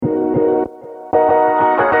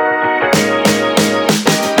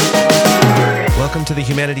to the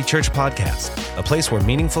Humanity Church podcast, a place where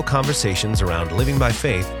meaningful conversations around living by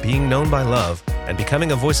faith, being known by love, and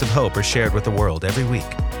becoming a voice of hope are shared with the world every week.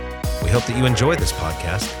 We hope that you enjoy this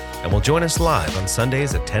podcast and will join us live on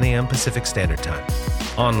Sundays at 10 a.m. Pacific Standard Time,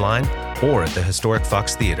 online or at the historic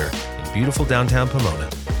Fox Theater in beautiful downtown Pomona.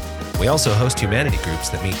 We also host humanity groups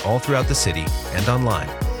that meet all throughout the city and online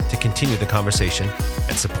to continue the conversation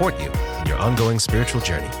and support you in your ongoing spiritual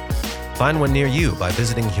journey. Find one near you by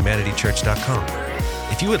visiting humanitychurch.com.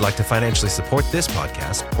 If you would like to financially support this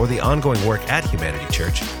podcast or the ongoing work at Humanity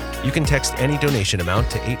Church, you can text any donation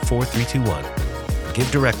amount to 84321.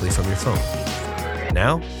 Give directly from your phone.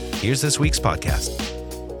 Now, here's this week's podcast.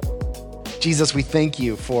 Jesus, we thank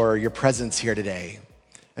you for your presence here today,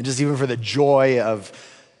 and just even for the joy of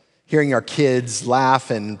hearing our kids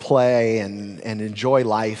laugh and play and enjoy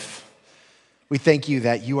life. We thank you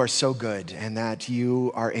that you are so good and that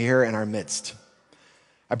you are here in our midst.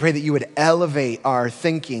 I pray that you would elevate our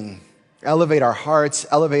thinking, elevate our hearts,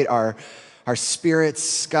 elevate our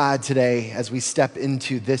spirits, God, today as we step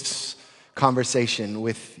into this conversation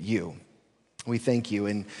with you. We thank you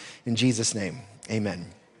in Jesus' name, amen.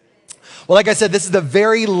 Well, like I said, this is the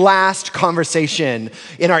very last conversation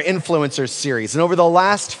in our Influencers series. And over the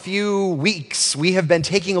last few weeks, we have been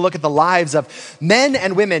taking a look at the lives of men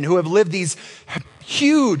and women who have lived these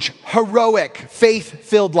huge, heroic,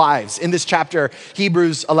 faith-filled lives in this chapter,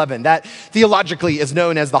 Hebrews 11, that theologically is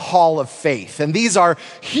known as the Hall of Faith. And these are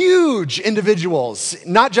huge individuals,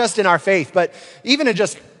 not just in our faith, but even in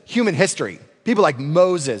just human history. People like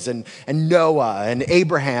Moses and Noah and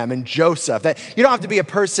Abraham and Joseph. That you don't have to be a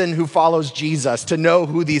person who follows Jesus to know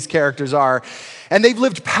who these characters are. And they've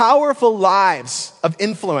lived powerful lives of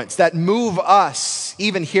influence that move us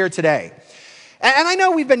even here today. And I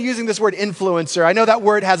know we've been using this word influencer. I know that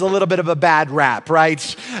word has a little bit of a bad rap,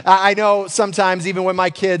 right? I know sometimes even when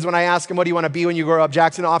my kids, when I ask them, what do you want to be when you grow up?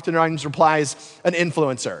 Jackson often replies, an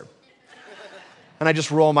influencer. And I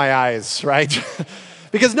just roll my eyes, right?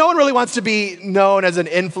 Because no one really wants to be known as an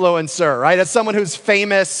influencer, right? As someone who's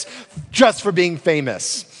famous just for being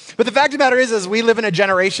famous. But the fact of the matter is we live in a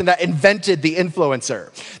generation that invented the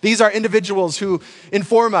influencer. These are individuals who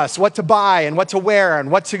inform us what to buy and what to wear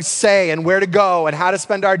and what to say and where to go and how to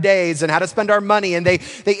spend our days and how to spend our money. And they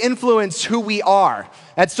influence who we are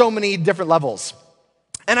at so many different levels.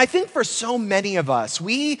 And I think for so many of us,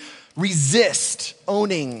 we resist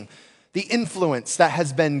owning the influence that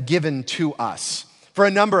has been given to us. For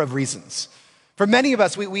a number of reasons. For many of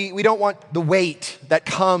us, we don't want the weight that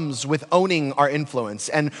comes with owning our influence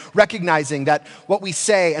and recognizing that what we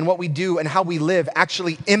say and what we do and how we live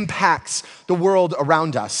actually impacts the world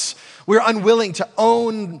around us. We're unwilling to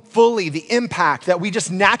own fully the impact that we just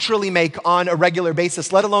naturally make on a regular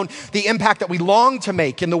basis, let alone the impact that we long to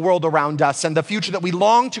make in the world around us and the future that we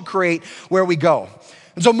long to create where we go.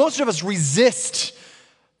 And so most of us resist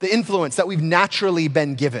the influence that we've naturally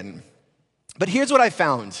been given. But here's what I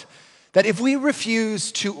found, that if we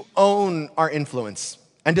refuse to own our influence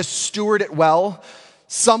and to steward it well,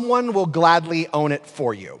 someone will gladly own it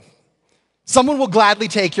for you. Someone will gladly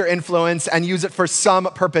take your influence and use it for some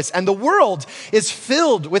purpose. And the world is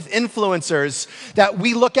filled with influencers that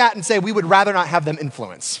we look at and say we would rather not have them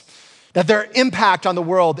influence. That their impact on the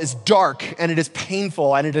world is dark and it is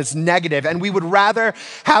painful and it is negative, and we would rather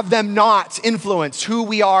have them not influence who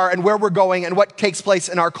we are and where we're going and what takes place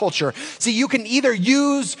in our culture. See, you can either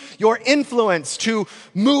use your influence to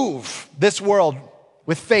move this world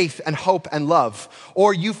with faith and hope and love,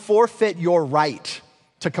 or you forfeit your right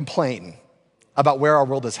to complain about where our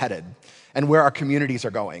world is headed and where our communities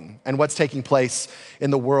are going and what's taking place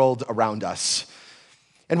in the world around us.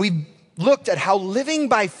 And we've looked at how living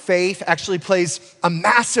by faith actually plays a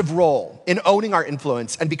massive role in owning our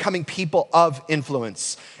influence and becoming people of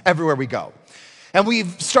influence everywhere we go. And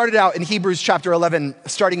we've started out in Hebrews chapter 11,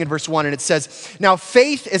 starting in verse 1, and it says, "Now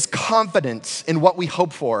faith is confidence in what we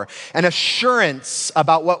hope for and assurance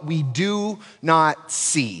about what we do not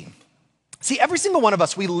see." See, every single one of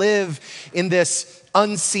us, we live in this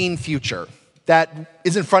unseen future that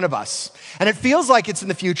is in front of us. And it feels like it's in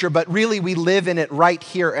the future, but really we live in it right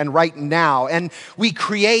here and right now. And we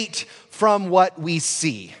create from what we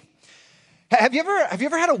see. Have you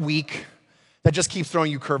ever had a week that just keeps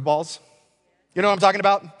throwing you curveballs? You know what I'm talking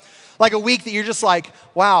about? Like a week that you're just like,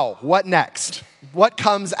 wow, what next? What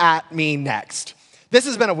comes at me next? This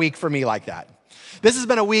has been a week for me like that. This has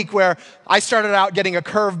been a week where I started out getting a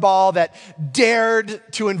curveball that dared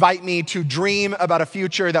to invite me to dream about a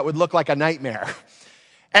future that would look like a nightmare.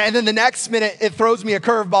 And then the next minute, it throws me a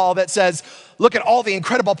curveball that says, look at all the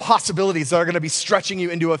incredible possibilities that are going to be stretching you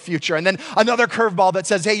into a future. And then another curveball that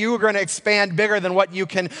says, hey, you are going to expand bigger than what you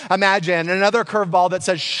can imagine. And another curveball that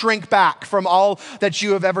says, shrink back from all that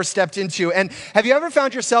you have ever stepped into. And have you ever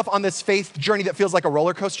found yourself on this faith journey that feels like a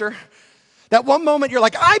roller coaster? That one moment you're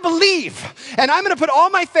like, I believe, and I'm going to put all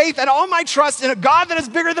my faith and all my trust in a God that is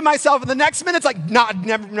bigger than myself. And the next minute, it's like, nah,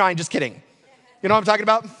 never mind, just kidding. You know what I'm talking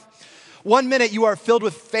about? One minute you are filled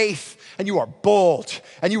with faith and you are bold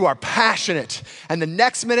and you are passionate. And the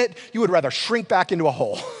next minute you would rather shrink back into a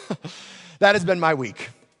hole. That has been my week.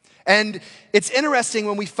 And it's interesting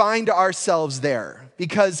when we find ourselves there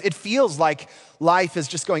because it feels like life is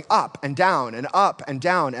just going up and down and up and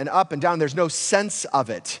down and up and down. There's no sense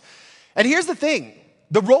of it. And here's the thing.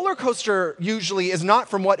 The roller coaster usually is not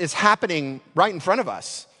from what is happening right in front of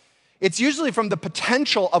us. It's usually from the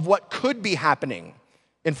potential of what could be happening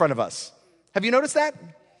in front of us. Have you noticed that?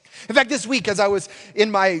 In fact, this week, as I was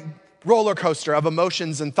in my roller coaster of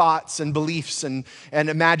emotions and thoughts and beliefs and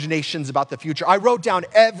imaginations about the future, I wrote down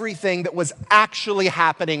everything that was actually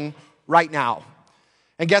happening right now.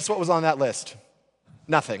 And guess what was on that list?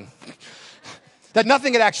 Nothing. That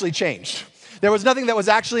nothing had actually changed. There was nothing that was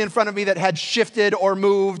actually in front of me that had shifted or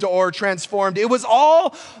moved or transformed. It was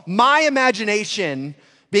all my imagination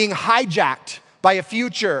being hijacked by a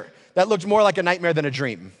future that looked more like a nightmare than a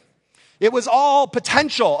dream. It was all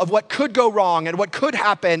potential of what could go wrong and what could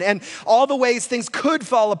happen and all the ways things could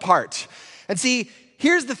fall apart. And see,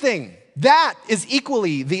 here's the thing. That is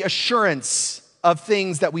equally the assurance of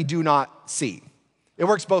things that we do not see. It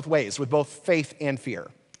works both ways with both faith and fear.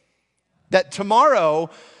 That tomorrow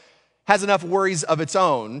has enough worries of its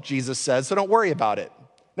own, Jesus says, so don't worry about it.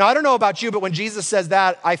 Now, I don't know about you, but when Jesus says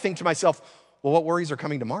that, I think to myself, well, what worries are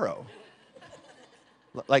coming tomorrow?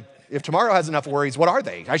 Like, if tomorrow has enough worries, what are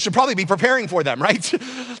they? I should probably be preparing for them, right?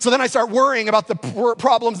 So then I start worrying about the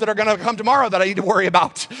problems that are going to come tomorrow that I need to worry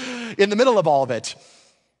about in the middle of all of it.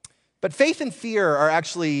 But faith and fear are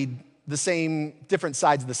actually the same, different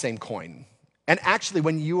sides of the same coin. And actually,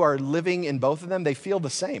 when you are living in both of them, they feel the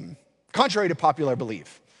same, contrary to popular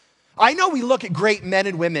belief. I know we look at great men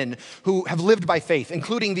and women who have lived by faith,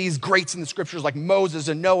 including these greats in the scriptures like Moses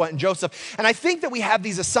and Noah and Joseph. And I think that we have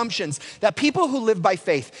these assumptions that people who live by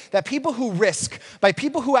faith, that people who risk, by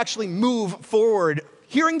people who actually move forward,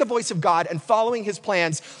 hearing the voice of God and following his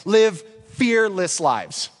plans, live fearless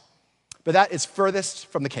lives. But that is furthest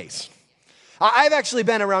from the case. I've actually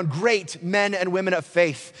been around great men and women of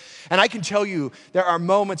faith. And I can tell you there are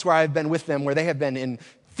moments where I've been with them where they have been in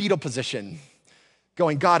fetal position,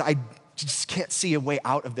 going, God, I just can't see a way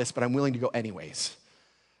out of this, but I'm willing to go anyways.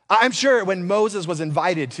 I'm sure when Moses was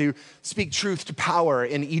invited to speak truth to power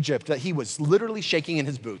in Egypt, that he was literally shaking in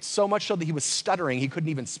his boots, so much so that he was stuttering, he couldn't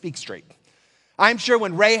even speak straight. I'm sure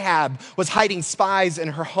when Rahab was hiding spies in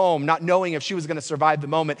her home, not knowing if she was going to survive the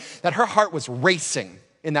moment, that her heart was racing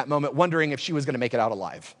in that moment, wondering if she was going to make it out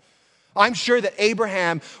alive. I'm sure that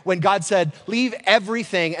Abraham, when God said, leave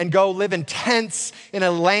everything and go live in tents in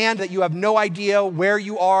a land that you have no idea where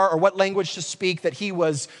you are or what language to speak, that he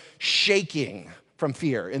was shaking from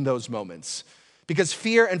fear in those moments. Because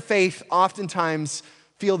fear and faith oftentimes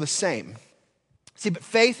feel the same. See, but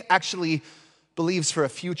faith actually believes for a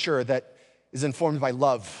future that is informed by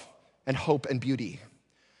love and hope and beauty.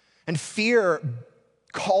 And fear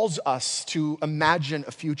calls us to imagine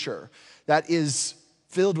a future that is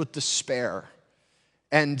filled with despair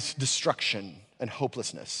and destruction and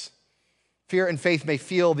hopelessness. Fear and faith may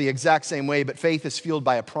feel the exact same way, but faith is fueled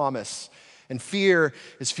by a promise, and fear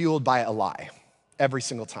is fueled by a lie every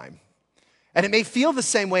single time. And it may feel the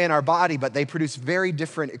same way in our body, but they produce very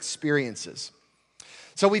different experiences.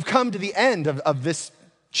 So we've come to the end of this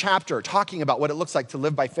chapter talking about what it looks like to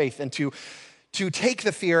live by faith and to take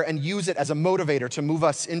the fear and use it as a motivator to move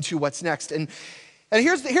us into what's next. And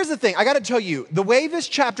here's the thing. I got to tell you, the way this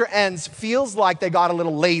chapter ends feels like they got a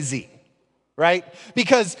little lazy, right?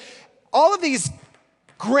 Because all of these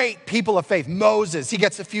great people of faith, Moses, he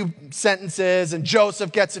gets a few sentences, and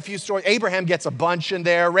Joseph gets a few stories. Abraham gets a bunch in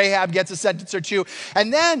there. Rahab gets a sentence or two.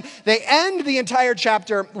 And then they end the entire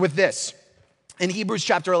chapter with this. In Hebrews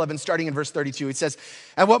chapter 11, starting in verse 32, it says,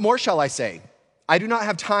 "And what more shall I say? I do not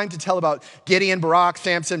have time to tell about Gideon, Barak,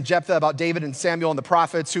 Samson, Jephthah, about David and Samuel and the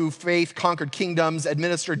prophets who faith conquered kingdoms,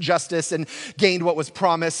 administered justice, and gained what was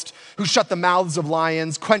promised, who shut the mouths of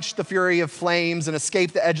lions, quenched the fury of flames, and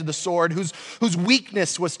escaped the edge of the sword, whose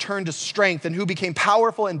weakness was turned to strength, and who became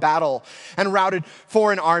powerful in battle and routed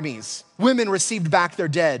foreign armies. Women received back their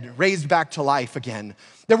dead, raised back to life again.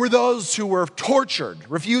 There were those who were tortured,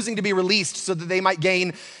 refusing to be released so that they might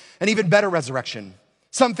gain an even better resurrection.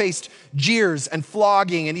 Some faced jeers and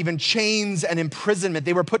flogging and even chains and imprisonment.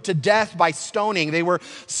 They were put to death by stoning. They were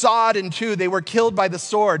sawed in two. They were killed by the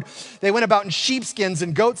sword. They went about in sheepskins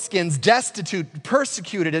and goatskins, destitute,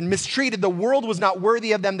 persecuted, and mistreated. The world was not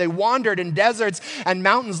worthy of them. They wandered in deserts and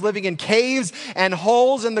mountains, living in caves and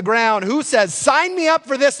holes in the ground. Who says, sign me up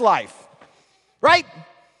for this life? Right?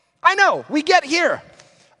 I know, we get here.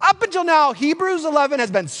 Up until now, Hebrews 11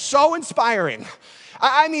 has been so inspiring.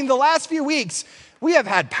 I mean, the last few weeks, we have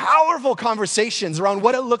had powerful conversations around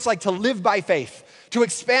what it looks like to live by faith, to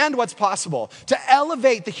expand what's possible, to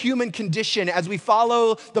elevate the human condition as we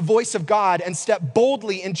follow the voice of God and step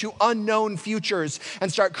boldly into unknown futures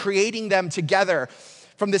and start creating them together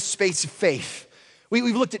from this space of faith.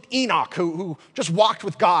 We've looked at Enoch, who just walked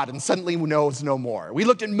with God and suddenly knows no more. We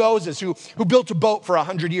looked at Moses, who built a boat for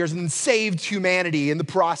 100 years and then saved humanity in the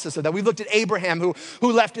process of that. We looked at Abraham,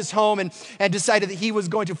 who left his home and decided that he was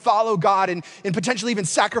going to follow God and potentially even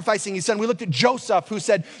sacrificing his son. We looked at Joseph, who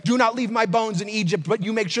said, do not leave my bones in Egypt, but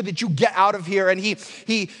you make sure that you get out of here. And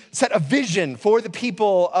he set a vision for the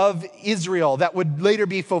people of Israel that would later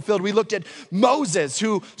be fulfilled. We looked at Moses,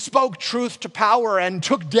 who spoke truth to power and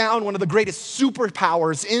took down one of the greatest superpowers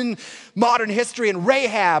in modern history, and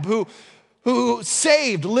Rahab, who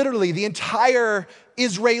saved literally the entire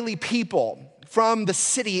Israeli people from the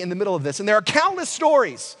city in the middle of this. And there are countless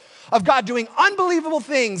stories of God doing unbelievable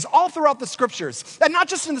things all throughout the scriptures. And not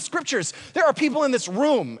just in the scriptures, there are people in this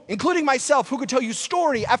room, including myself, who could tell you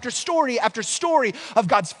story after story after story of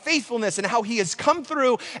God's faithfulness and how he has come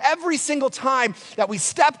through every single time that we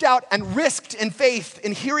stepped out and risked in faith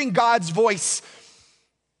in hearing God's voice.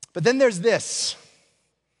 But then there's this.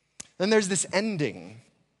 Then there's this ending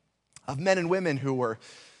of men and women who were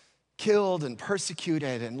killed and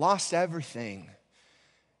persecuted and lost everything.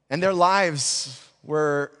 And their lives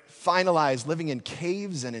were finalized living in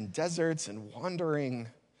caves and in deserts and wandering.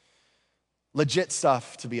 Legit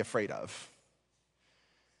stuff to be afraid of.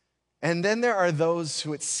 And then there are those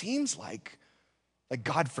who it seems like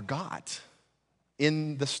God forgot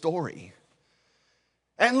in the story.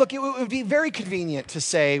 And look, it would be very convenient to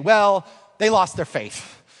say, well, they lost their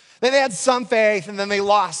faith. They had some faith and then they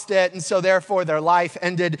lost it, and so therefore their life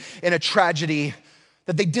ended in a tragedy,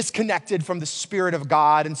 that they disconnected from the Spirit of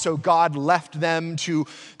God, and so God left them to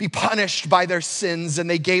be punished by their sins, and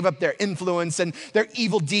they gave up their influence, and their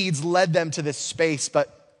evil deeds led them to this space.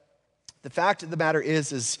 But the fact of the matter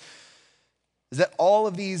is that all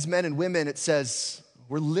of these men and women, it says,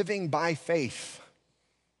 were living by faith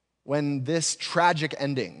when this tragic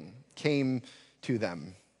ending came to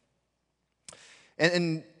them.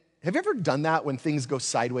 And have you ever done that when things go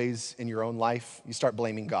sideways in your own life? You start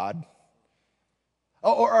blaming God?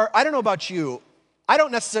 Or I don't know about you, I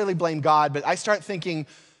don't necessarily blame God, but I start thinking,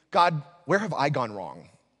 God, where have I gone wrong?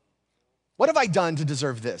 What have I done to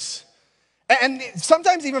deserve this? And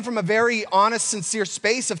sometimes even from a very honest, sincere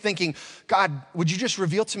space of thinking, God, would you just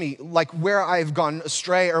reveal to me like where I've gone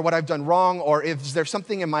astray or what I've done wrong, or if there's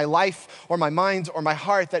something in my life or my mind or my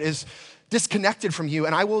heart that is disconnected from you,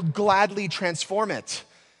 and I will gladly transform it.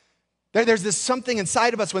 There's this something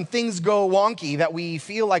inside of us when things go wonky that we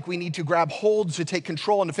feel like we need to grab hold to take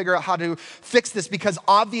control and to figure out how to fix this, because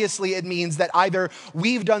obviously it means that either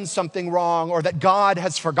we've done something wrong or that God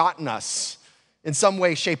has forgotten us in some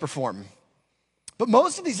way, shape, or form. But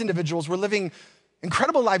most of these individuals were living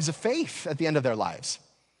incredible lives of faith at the end of their lives.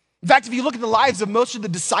 In fact, if you look at the lives of most of the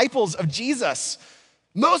disciples of Jesus,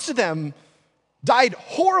 most of them died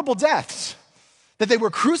horrible deaths. That they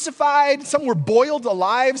were crucified, some were boiled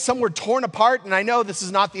alive, some were torn apart. And I know this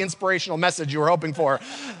is not the inspirational message you were hoping for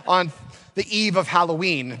on the eve of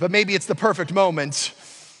Halloween, but maybe it's the perfect moment.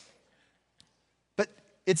 But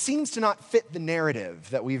it seems to not fit the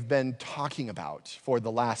narrative that we've been talking about for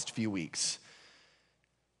the last few weeks.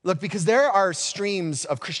 Look, because there are streams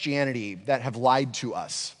of Christianity that have lied to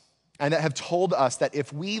us and that have told us that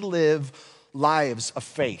if we live lives of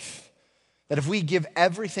faith, that if we give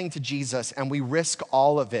everything to Jesus and we risk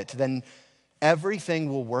all of it, then everything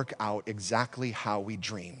will work out exactly how we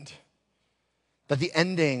dreamed. That the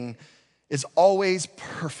ending is always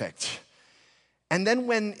perfect. And then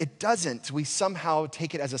when it doesn't, we somehow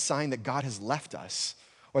take it as a sign that God has left us,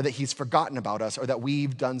 or that he's forgotten about us, or that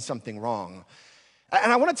we've done something wrong.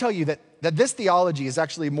 And I want to tell you that this theology is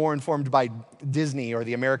actually more informed by Disney or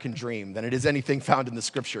the American dream than it is anything found in the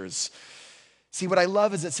scriptures. See, what I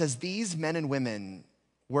love is it says these men and women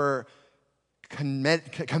were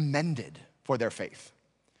commended for their faith.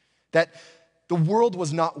 That the world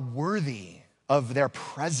was not worthy of their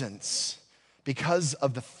presence because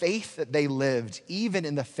of the faith that they lived, even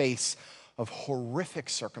in the face of horrific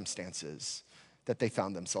circumstances that they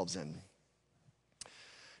found themselves in.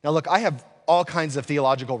 Now, look, I have all kinds of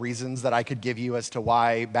theological reasons that I could give you as to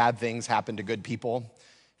why bad things happen to good people.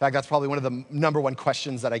 In fact, that's probably one of the number one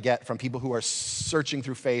questions that I get from people who are searching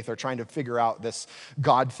through faith or trying to figure out this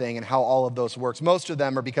God thing and how all of those works. Most of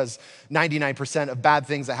them are because 99% of bad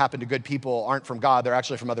things that happen to good people aren't from God, they're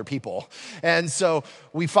actually from other people. And so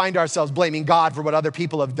we find ourselves blaming God for what other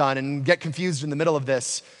people have done and get confused in the middle of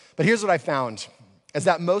this. But here's what I found, is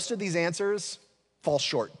that most of these answers fall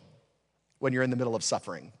short when you're in the middle of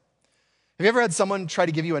suffering. Have you ever had someone try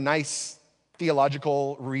to give you a nice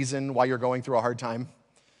theological reason why you're going through a hard time?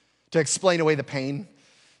 To explain away the pain,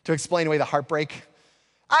 to explain away the heartbreak?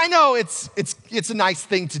 I know it's a nice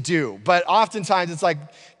thing to do, but oftentimes it's like,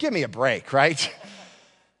 give me a break, right?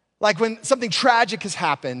 Like when something tragic has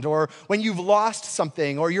happened, or when you've lost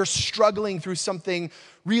something, or you're struggling through something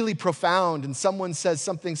really profound, and someone says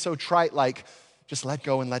something so trite like, just let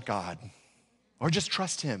go and let God, or just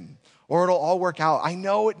trust him, or it'll all work out. I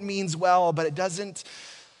know it means well, but it doesn't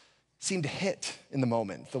seem to hit in the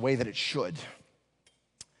moment the way that it should.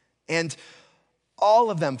 And all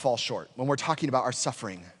of them fall short when we're talking about our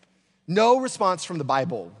suffering. No response from the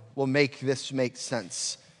Bible will make this make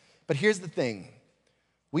sense. But here's the thing.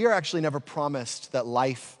 We are actually never promised that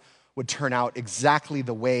life would turn out exactly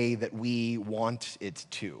the way that we want it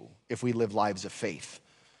to if we live lives of faith.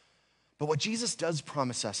 But what Jesus does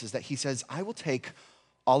promise us is that he says, I will take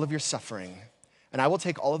all of your suffering, and I will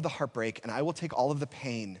take all of the heartbreak, and I will take all of the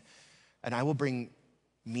pain, and I will bring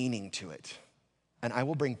meaning to it. And I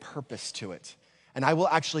will bring purpose to it. And I will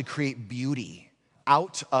actually create beauty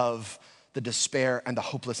out of the despair and the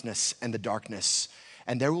hopelessness and the darkness.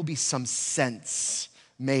 And there will be some sense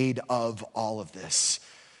made of all of this.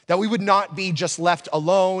 That we would not be just left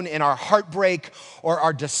alone in our heartbreak or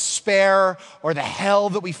our despair or the hell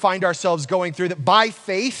that we find ourselves going through. That by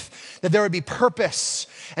faith, that there would be purpose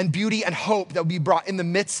and beauty and hope that would be brought in the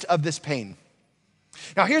midst of this pain.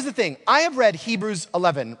 Now, here's the thing. I have read Hebrews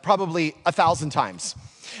 11 probably 1,000 times.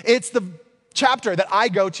 It's the chapter that I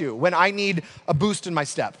go to when I need a boost in my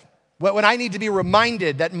step, when I need to be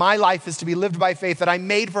reminded that my life is to be lived by faith, that I'm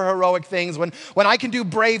made for heroic things. When I can do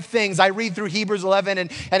brave things, I read through Hebrews 11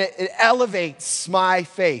 and it elevates my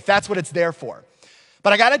faith. That's what it's there for.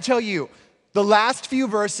 But I got to tell you, the last few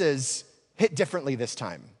verses hit differently this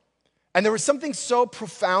time. And there was something so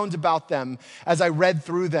profound about them as I read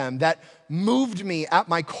through them that moved me at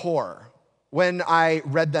my core when I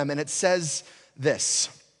read them. And it says this,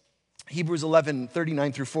 Hebrews 11,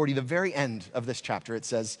 39 through 40, the very end of this chapter, it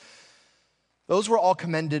says, those were all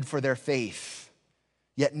commended for their faith,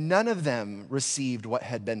 yet none of them received what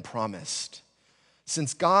had been promised,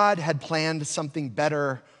 since God had planned something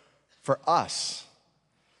better for us,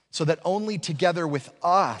 so that only together with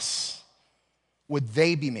us would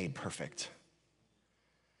they be made perfect.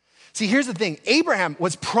 See, here's the thing. Abraham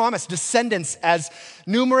was promised descendants as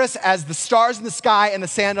numerous as the stars in the sky and the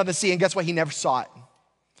sand on the sea, and guess what? He never saw it.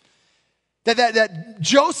 That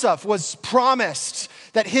Joseph was promised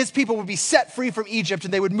that his people would be set free from Egypt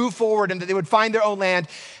and they would move forward and that they would find their own land,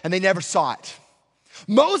 and they never saw it.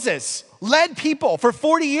 Moses led people for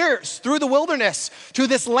 40 years through the wilderness to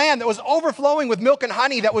this land that was overflowing with milk and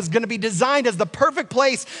honey, that was going to be designed as the perfect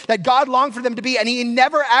place that God longed for them to be, and he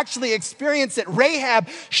never actually experienced it. Rahab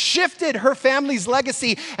shifted her family's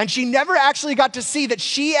legacy, and she never actually got to see that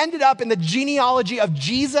she ended up in the genealogy of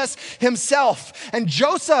Jesus himself. And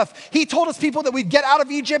Joseph, he told his people that we'd get out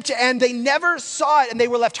of Egypt, and they never saw it, and they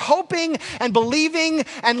were left hoping and believing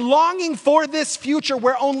and longing for this future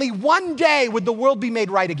where only one day would the world be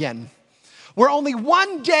made right again. Where only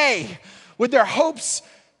one day would their hopes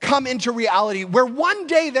come into reality, where one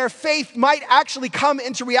day their faith might actually come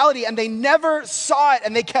into reality, and they never saw it,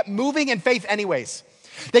 and they kept moving in faith anyways.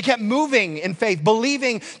 They kept moving in faith,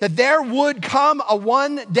 believing that there would come a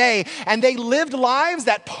one day, and they lived lives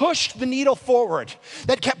that pushed the needle forward,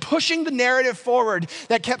 that kept pushing the narrative forward,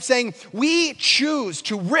 that kept saying, we choose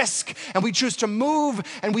to risk, and we choose to move,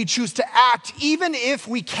 and we choose to act, even if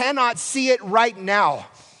we cannot see it right now.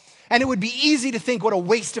 And it would be easy to think what a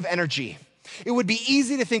waste of energy. It would be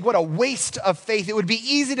easy to think what a waste of faith. It would be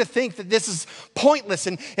easy to think that this is pointless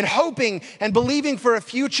and hoping and believing for a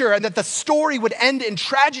future, and that the story would end in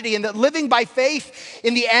tragedy, and that living by faith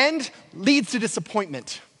in the end leads to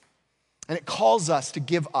disappointment. And it calls us to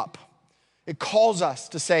give up. It calls us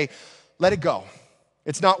to say, let it go.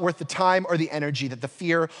 It's not worth the time or the energy, that the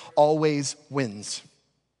fear always wins.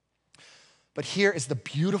 But here is the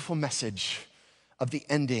beautiful message of the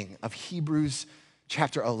ending of Hebrews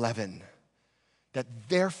chapter 11, that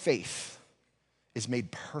their faith is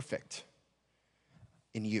made perfect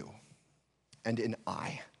in you and in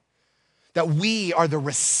I. that we are the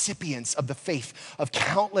recipients of the faith of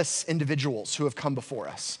countless individuals who have come before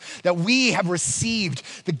us, that we have received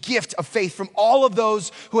the gift of faith from all of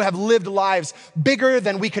those who have lived lives bigger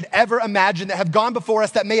than we could ever imagine, that have gone before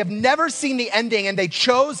us, that may have never seen the ending, and they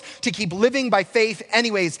chose to keep living by faith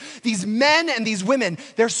anyways. These men and these women,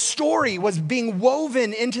 their story was being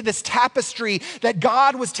woven into this tapestry that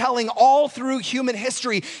God was telling all through human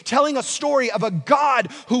history, telling a story of a God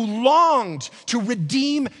who longed to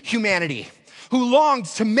redeem humanity, who longed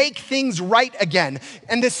to make things right again.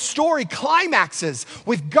 And this story climaxes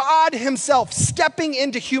with God himself stepping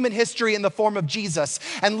into human history in the form of Jesus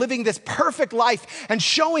and living this perfect life and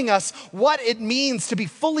showing us what it means to be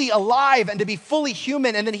fully alive and to be fully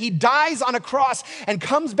human. And then he dies on a cross and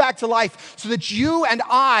comes back to life so that you and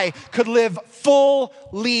I could live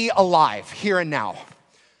fully alive here and now.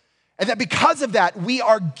 And that because of that, we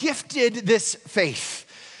are gifted this faith.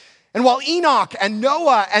 And while Enoch and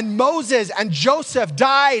Noah and Moses and Joseph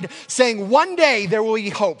died saying, one day there will be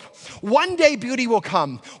hope, one day beauty will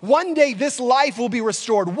come, one day this life will be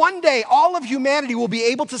restored, one day all of humanity will be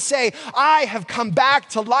able to say, I have come back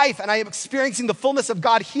to life and I am experiencing the fullness of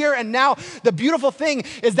God here and now. The beautiful thing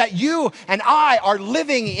is that you and I are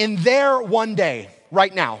living in their one day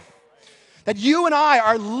right now. That you and I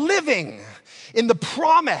are living in the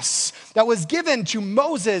promise that was given to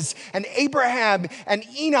Moses and Abraham and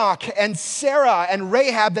Enoch and Sarah and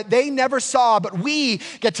Rahab that they never saw, but we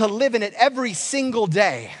get to live in it every single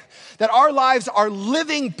day. That our lives are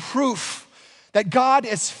living proof that God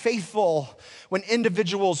is faithful when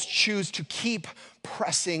individuals choose to keep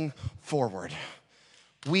pressing forward.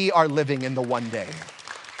 We are living in the one day.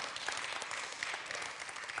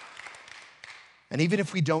 And even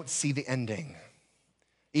if we don't see the ending,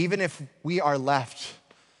 even if we are left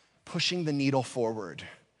pushing the needle forward,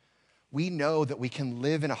 we know that we can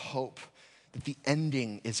live in a hope that the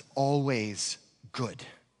ending is always good.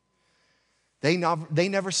 They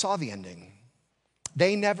never saw the ending.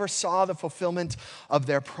 They never saw the fulfillment of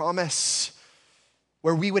their promise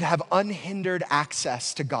where we would have unhindered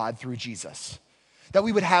access to God through Jesus, that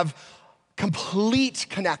we would have complete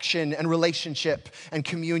connection and relationship and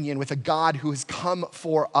communion with a God who has come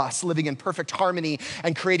for us, living in perfect harmony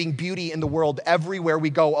and creating beauty in the world everywhere we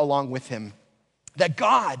go along with him. That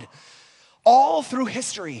God, all through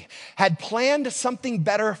history, had planned something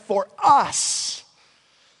better for us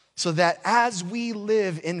so that as we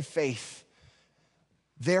live in faith,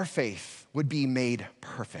 their faith would be made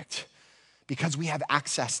perfect because we have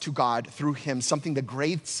access to God through him, something the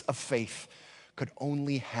greats of faith could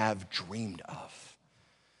only have dreamed of.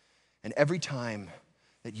 And every time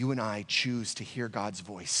that you and I choose to hear God's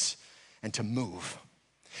voice and to move,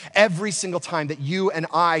 every single time that you and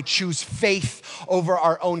I choose faith over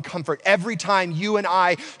our own comfort, every time you and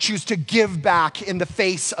I choose to give back in the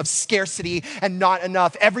face of scarcity and not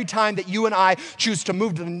enough, every time that you and I choose to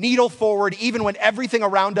move the needle forward, even when everything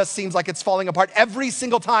around us seems like it's falling apart, every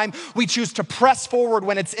single time we choose to press forward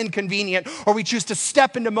when it's inconvenient, or we choose to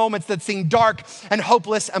step into moments that seem dark and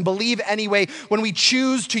hopeless and believe anyway, when we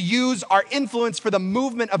choose to use our influence for the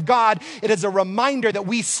movement of God, it is a reminder that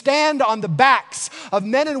we stand on the backs of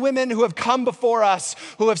men and women who have come before us,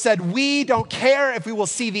 who have said, we don't care if we will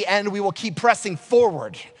see the end, we will keep pressing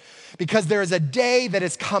forward, because there is a day that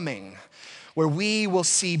is coming where we will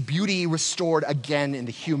see beauty restored again in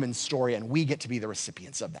the human story, and we get to be the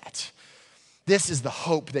recipients of that. This is the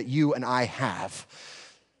hope that you and I have.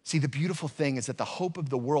 See, the beautiful thing is that the hope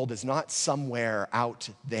of the world is not somewhere out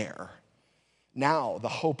there. Now, the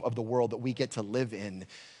hope of the world that we get to live in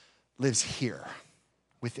lives here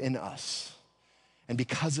within us. And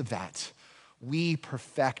because of that, we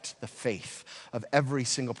perfect the faith of every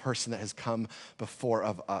single person that has come before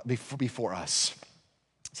us.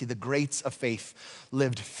 See, the greats of faith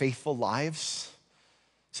lived faithful lives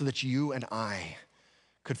so that you and I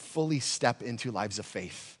could fully step into lives of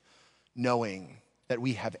faith, knowing that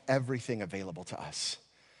we have everything available to us.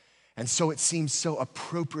 And so it seems so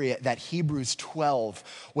appropriate that Hebrews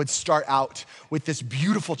 12 would start out with this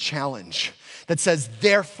beautiful challenge that says,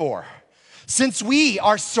 therefore, since we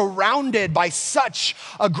are surrounded by such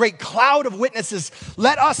a great cloud of witnesses,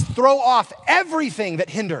 let us throw off everything that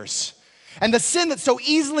hinders and the sin that so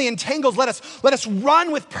easily entangles. Let us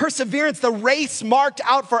run with perseverance the race marked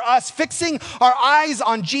out for us, fixing our eyes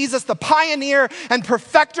on Jesus, the pioneer and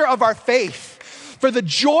perfecter of our faith. For the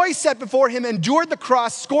joy set before him endured the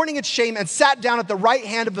cross, scorning its shame, and sat down at the right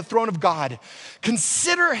hand of the throne of God.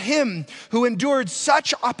 Consider him who endured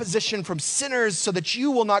such opposition from sinners so that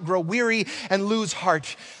you will not grow weary and lose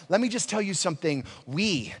heart. Let me just tell you something.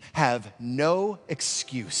 We have no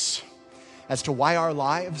excuse as to why our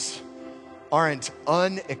lives aren't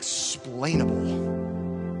unexplainable.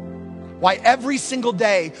 Why every single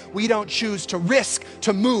day we don't choose to risk,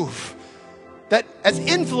 to move. That as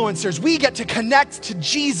influencers, we get to connect to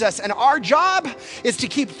Jesus, and our job is to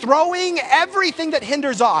keep throwing everything that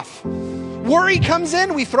hinders off. Worry comes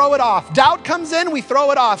in, we throw it off. Doubt comes in, we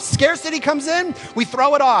throw it off. Scarcity comes in, we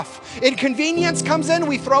throw it off. Inconvenience comes in,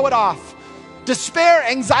 we throw it off. Despair,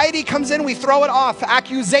 anxiety comes in, we throw it off.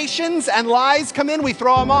 Accusations and lies come in, we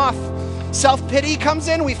throw them off. Self-pity comes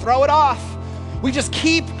in, we throw it off. We just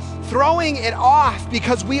keep throwing it off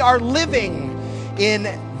because we are living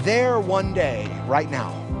in there one day, right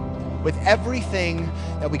now, with everything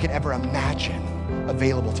that we could ever imagine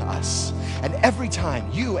available to us. And every time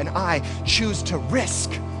you and I choose to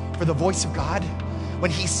risk for the voice of God, when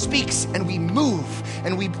he speaks and we move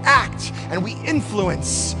and we act and we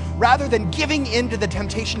influence, rather than giving in to the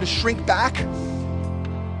temptation to shrink back,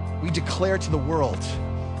 we declare to the world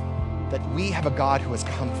that we have a God who has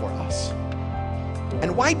come for us.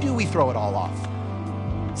 And why do we throw it all off?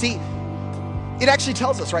 See, it actually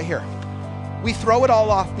tells us right here. We throw it all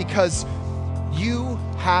off because you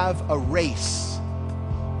have a race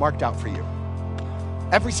marked out for you.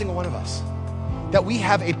 Every single one of us. That we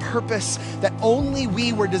have a purpose that only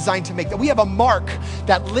we were designed to make. That we have a mark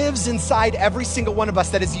that lives inside every single one of us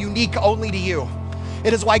that is unique only to you.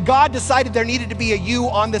 It is why God decided there needed to be a you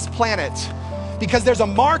on this planet. Because there's a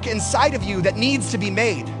mark inside of you that needs to be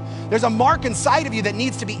made. There's a mark inside of you that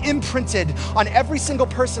needs to be imprinted on every single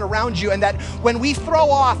person around you, and that when we throw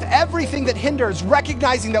off everything that hinders,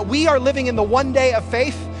 recognizing that we are living in the one day of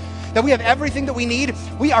faith, that we have everything that we need,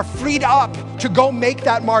 we are freed up to go make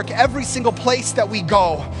that mark every single place that we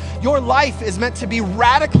go. Your life is meant to be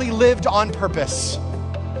radically lived on purpose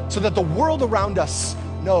so that the world around us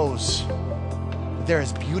knows that there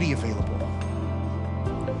is beauty available.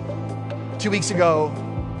 2 weeks ago,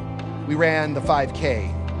 we ran the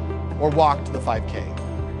 5K. Or walked the 5K.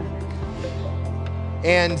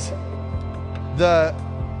 And the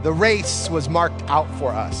race was marked out for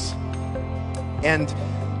us. And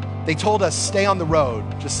they told us, stay on the road.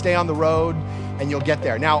 Just stay on the road and you'll get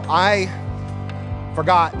there. Now, I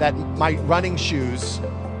forgot that my running shoes,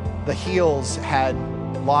 the heels had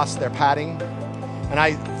lost their padding. And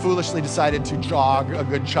I foolishly decided to jog a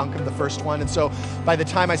good chunk of the first one. And so by the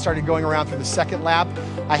time I started going around through the second lap,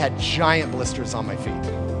 I had giant blisters on my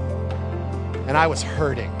feet. And I was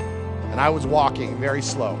hurting, and I was walking very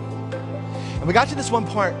slow. And we got to this one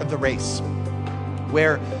part of the race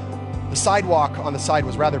where the sidewalk on the side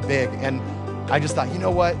was rather big, and I just thought, you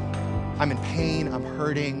know what? I'm in pain, I'm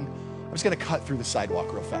hurting. I'm just gonna cut through the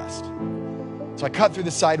sidewalk real fast. So I cut through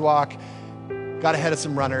the sidewalk, got ahead of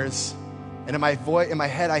some runners, and in my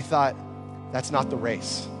head I thought, that's not the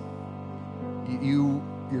race.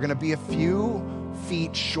 You're gonna be a few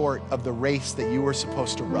feet short of the race that you were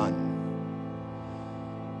supposed to run.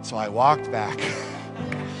 So I walked back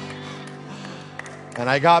and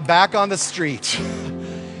I got back on the street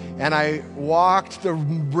and I walked the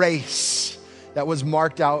race that was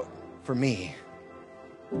marked out for me.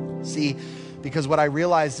 See, because what I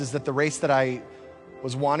realized is that the race that I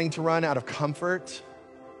was wanting to run out of comfort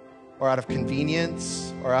or out of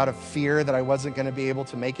convenience or out of fear that I wasn't going to be able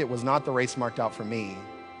to make it was not the race marked out for me.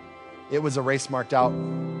 It was a race marked out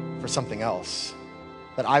for something else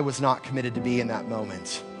that I was not committed to be in that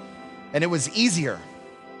moment. And it was easier,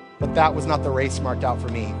 but that was not the race marked out for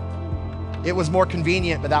me. It was more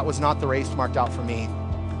convenient, but that was not the race marked out for me.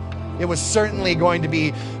 It was certainly going to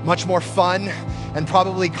be much more fun and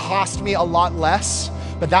probably cost me a lot less,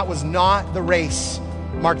 but that was not the race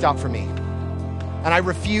marked out for me. And I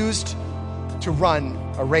refused to run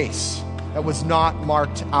a race that was not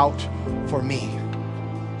marked out for me.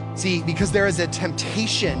 See, because there is a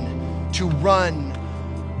temptation to run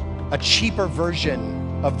a cheaper version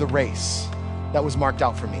of the race that was marked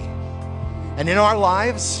out for me. And in our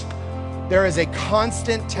lives, there is a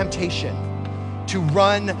constant temptation to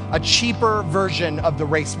run a cheaper version of the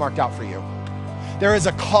race marked out for you. There is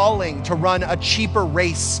a calling to run a cheaper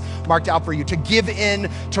race marked out for you, to give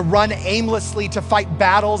in, to run aimlessly, to fight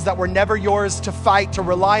battles that were never yours to fight, to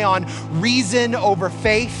rely on reason over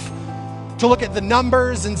faith, to look at the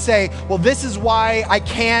numbers and say, well, this is why I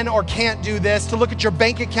can or can't do this, to look at your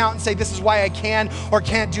bank account and say, this is why I can or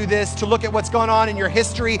can't do this, to look at what's going on in your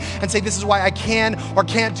history and say, this is why I can or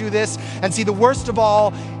can't do this. And see, the worst of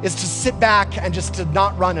all is to sit back and just to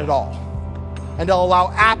not run at all and to allow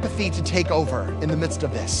apathy to take over in the midst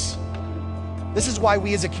of this. This is why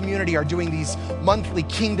we as a community are doing these monthly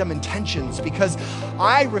kingdom intentions, because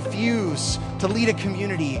I refuse to lead a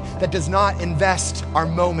community that does not invest our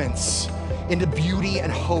moments into beauty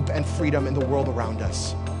and hope and freedom in the world around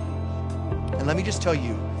us. And let me just tell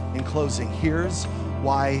you in closing, here's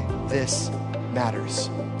why this matters.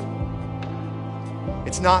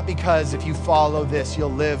 It's not because if you follow this,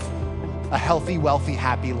 you'll live a healthy, wealthy,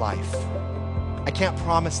 happy life. I can't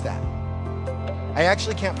promise that. I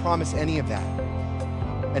actually can't promise any of that.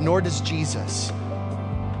 And nor does Jesus.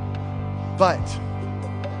 But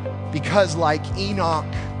because like Enoch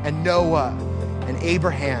and Noah and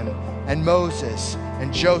Abraham and Moses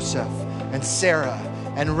and Joseph and Sarah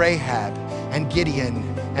and Rahab and Gideon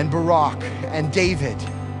and Barak and David,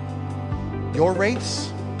 your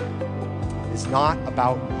race is not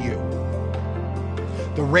about you.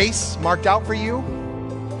 The race marked out for you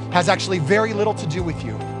has actually very little to do with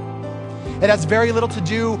you. It has very little to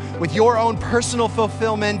do with your own personal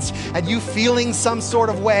fulfillment and you feeling some sort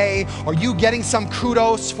of way or you getting some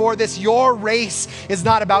kudos for this. Your race is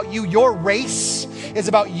not about you. Your race is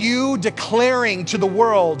about you declaring to the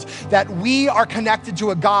world that we are connected to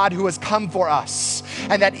a God who has come for us.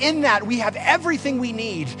 And that in that we have everything we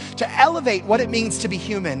need to elevate what it means to be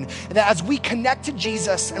human. And that as we connect to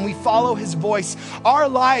Jesus and we follow his voice, our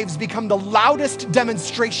lives become the loudest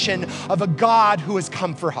demonstration of a God who has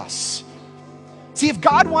come for us. See, if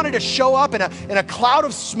God wanted to show up in a cloud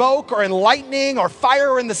of smoke or in lightning or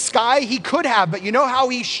fire in the sky, he could have. But you know how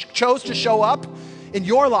he chose to show up? In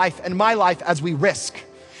your life and my life as we risk.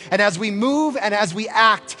 And as we move and as we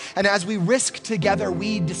act and as we risk together,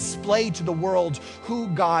 we display to the world who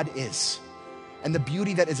God is and the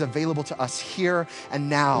beauty that is available to us here and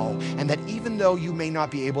now. And that even though you may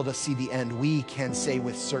not be able to see the end, we can say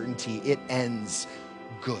with certainty, it ends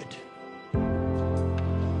good.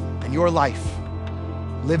 And your life,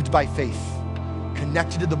 lived by faith,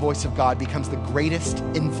 connected to the voice of God, becomes the greatest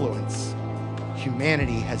influence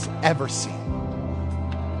humanity has ever seen.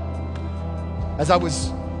 As I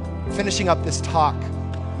was finishing up this talk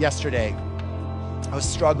yesterday, I was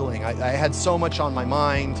struggling. I had so much on my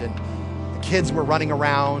mind and the kids were running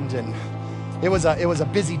around and it was a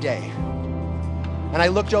busy day. And I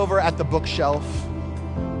looked over at the bookshelf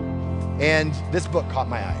and this book caught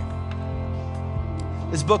my eye.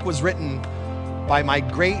 This book was written by my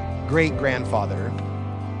great-great-grandfather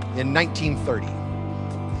in 1930.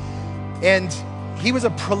 And he was a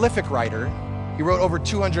prolific writer. He wrote over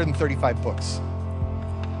 235 books.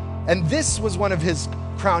 And this was one of his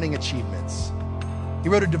crowning achievements. He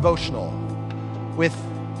wrote a devotional with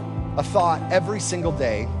a thought every single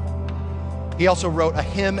day. He also wrote a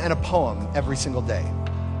hymn and a poem every single day.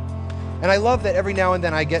 And I love that every now and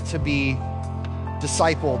then I get to be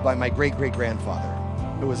discipled by my great-great-grandfather,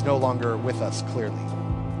 who is no longer with us, clearly.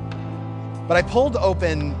 But I pulled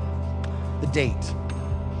open the date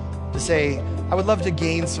to say, I would love to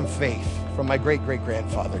gain some faith from my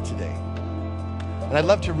great-great-grandfather today. And I'd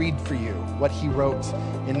love to read for you what he wrote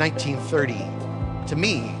in 1930 to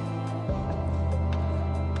me.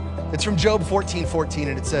 It's from Job 14:14,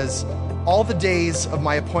 and it says, all the days of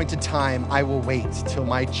my appointed time I will wait till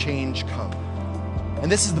my change come. And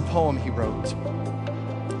this is the poem he wrote.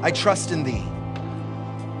 I trust in thee.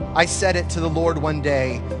 I said it to the Lord one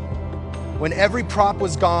day, when every prop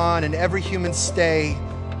was gone and every human stay,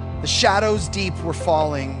 the shadows deep were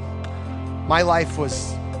falling. My life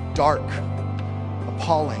was dark,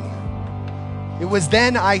 appalling. It was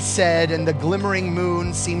then I said, and the glimmering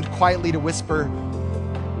moon seemed quietly to whisper,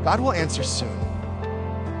 God will answer soon.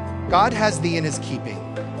 God has thee in his keeping.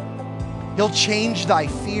 He'll change thy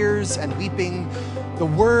fears and weeping. The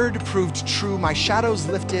word proved true, my shadows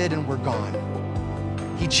lifted and were gone.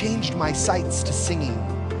 He changed my sights to singing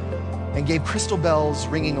and gave crystal bells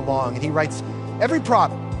ringing along. And he writes, every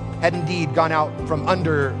prop had indeed gone out from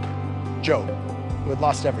under Job, who had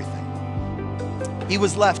lost everything. He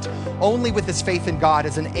was left only with his faith in God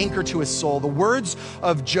as an anchor to his soul. The words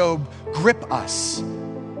of Job grip us.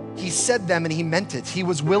 He said them and he meant it. He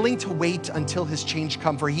was willing to wait until his change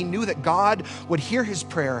come, for he knew that God would hear his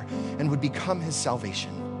prayer and would become his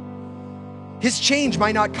salvation. His change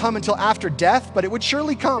might not come until after death, but it would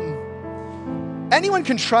surely come. Anyone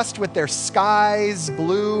can trust with their skies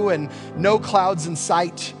blue and no clouds in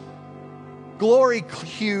sight. Glory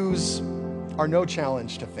hues are no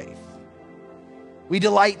challenge to faith. We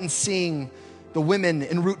delight in seeing the women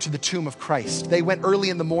en route to the tomb of Christ. They went early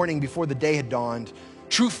in the morning before the day had dawned.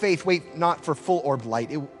 True faith wait not for full orb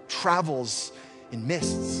light. It travels in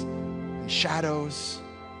mists and shadows.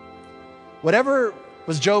 Whatever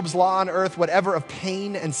was Job's law on earth, whatever of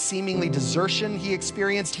pain and seemingly desertion he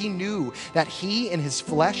experienced, he knew that he in his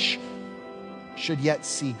flesh should yet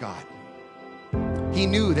see God. He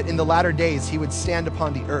knew that in the latter days he would stand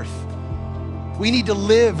upon the earth. We need to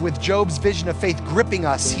live with Job's vision of faith gripping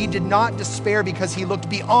us. He did not despair because he looked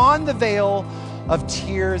beyond the veil of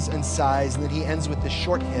tears and sighs. And then he ends with this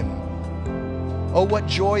short hymn. Oh, what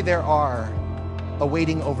joy there are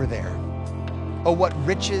awaiting over there. Oh, what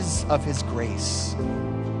riches of his grace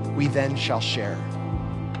we then shall share.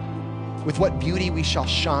 With what beauty we shall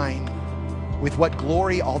shine, with what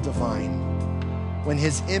glory all divine, when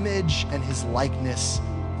his image and his likeness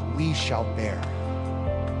we shall bear.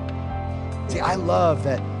 See, I love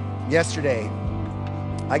that yesterday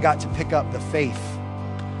I got to pick up the faith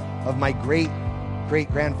of my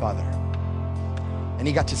great-great-grandfather. And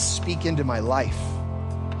he got to speak into my life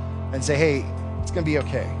and say, hey, it's gonna be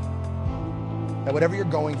okay. That whatever you're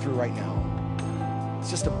going through right now, it's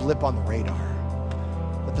just a blip on the radar.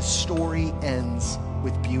 But the story ends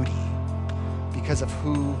with beauty because of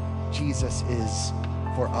who Jesus is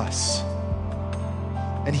for us.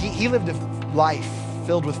 And he lived a life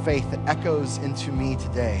filled with faith that echoes into me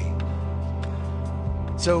today.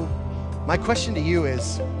 So my question to you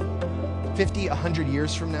is, 50, 100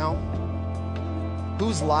 years from now,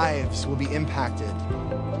 whose lives will be impacted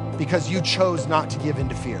because you chose not to give in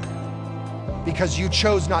to fear? Because you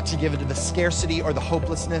chose not to give into the scarcity or the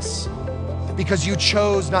hopelessness? Because you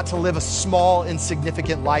chose not to live a small,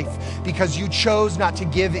 insignificant life? Because you chose not to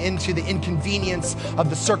give into the inconvenience of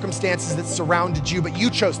the circumstances that surrounded you, but you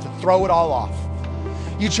chose to throw it all off.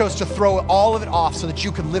 You chose to throw all of it off so that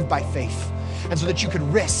you could live by faith, and so that you could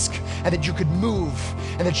risk, and that you could move,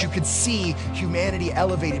 and that you could see humanity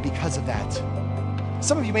elevated because of that.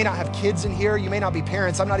 Some of you may not have kids in here, you may not be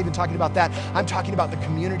parents. I'm not even talking about that. I'm talking about the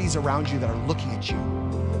communities around you that are looking at you,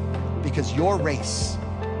 because your race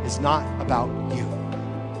is not about you.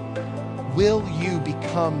 Will you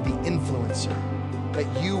become the influencer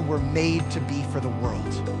that you were made to be for the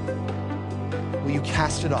world? Will you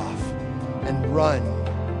cast it off and run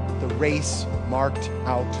the race marked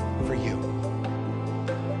out for you?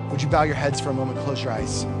 Would you bow your heads for a moment, close your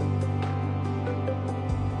eyes?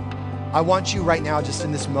 I want you right now, just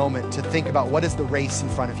in this moment, to think about what is the race in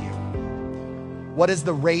front of you? What is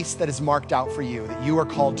the race that is marked out for you that you are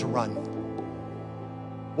called to run?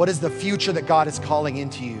 What is the future that God is calling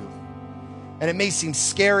into you? And it may seem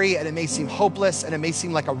scary, and it may seem hopeless, and it may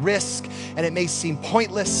seem like a risk, and it may seem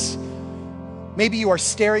pointless. Maybe you are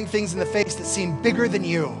staring things in the face that seem bigger than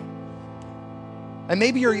you. And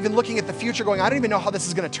maybe you're even looking at the future going, I don't even know how this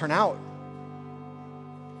is going to turn out.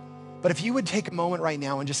 But if you would take a moment right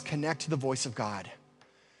now and just connect to the voice of God,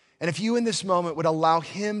 and if you in this moment would allow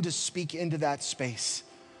him to speak into that space,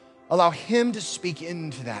 allow him to speak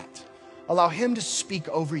into that, allow him to speak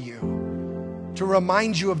over you, to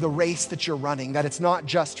remind you of the race that you're running, that it's not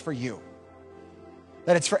just for you,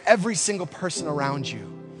 that it's for every single person around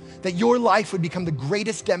you, that your life would become the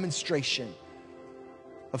greatest demonstration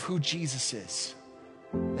of who Jesus is,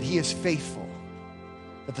 that he is faithful,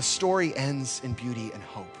 that the story ends in beauty and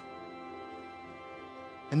hope.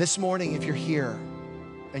 And this morning, if you're here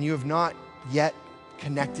and you have not yet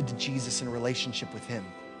connected to Jesus in a relationship with him,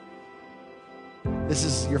 this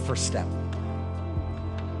is your first step.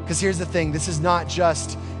 Because here's the thing, this is not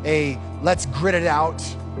just a let's grit it out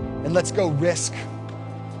and let's go risk.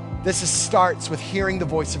 This starts with hearing the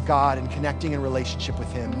voice of God and connecting in relationship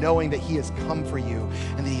with him, knowing that he has come for you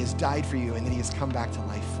and that he has died for you and that he has come back to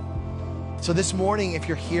life. So this morning, if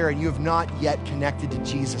you're here and you have not yet connected to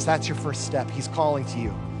Jesus, that's your first step. He's calling to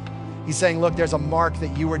you. He's saying, look, there's a mark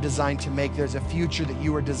that you were designed to make. There's a future that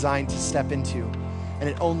you were designed to step into, and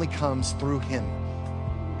it only comes through him.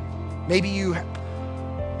 Maybe you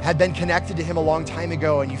had been connected to him a long time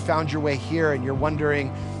ago and you found your way here and you're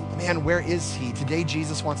wondering, man, where is he? Today,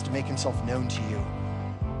 Jesus wants to make himself known to you.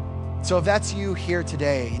 So if that's you here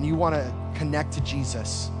today and you want to connect to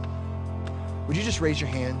Jesus, would you just raise your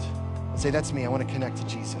hand and say, that's me, I want to connect to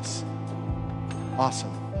Jesus.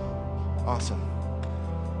 Awesome, awesome.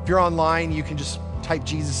 If you're online, you can just type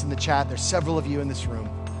Jesus in the chat. There's several of you in this room.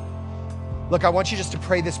 Look, I want you just to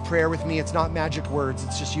pray this prayer with me. It's not magic words.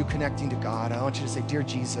 It's just you connecting to God. I want you to say, dear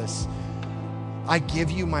Jesus, I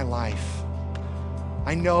give you my life.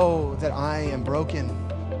 I know that I am broken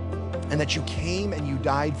and that you came and you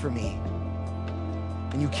died for me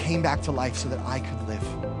and you came back to life so that I could live.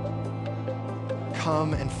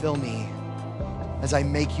 Come and fill me as I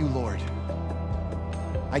make you Lord.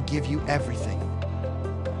 I give you everything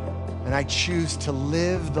and I choose to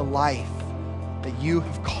live the life that you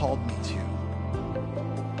have called me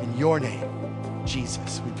to. In your name,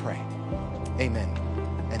 Jesus, we pray. Amen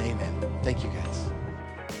and amen. Thank you, guys.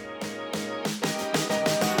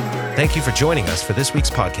 Thank you for joining us for this week's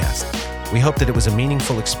podcast. We hope that it was a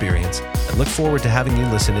meaningful experience and look forward to having you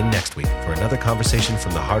listen in next week for another conversation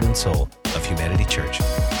from the heart and soul of Humanity Church.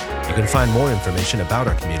 You can find more information about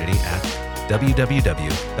our community at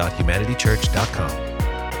www.humanitychurch.com.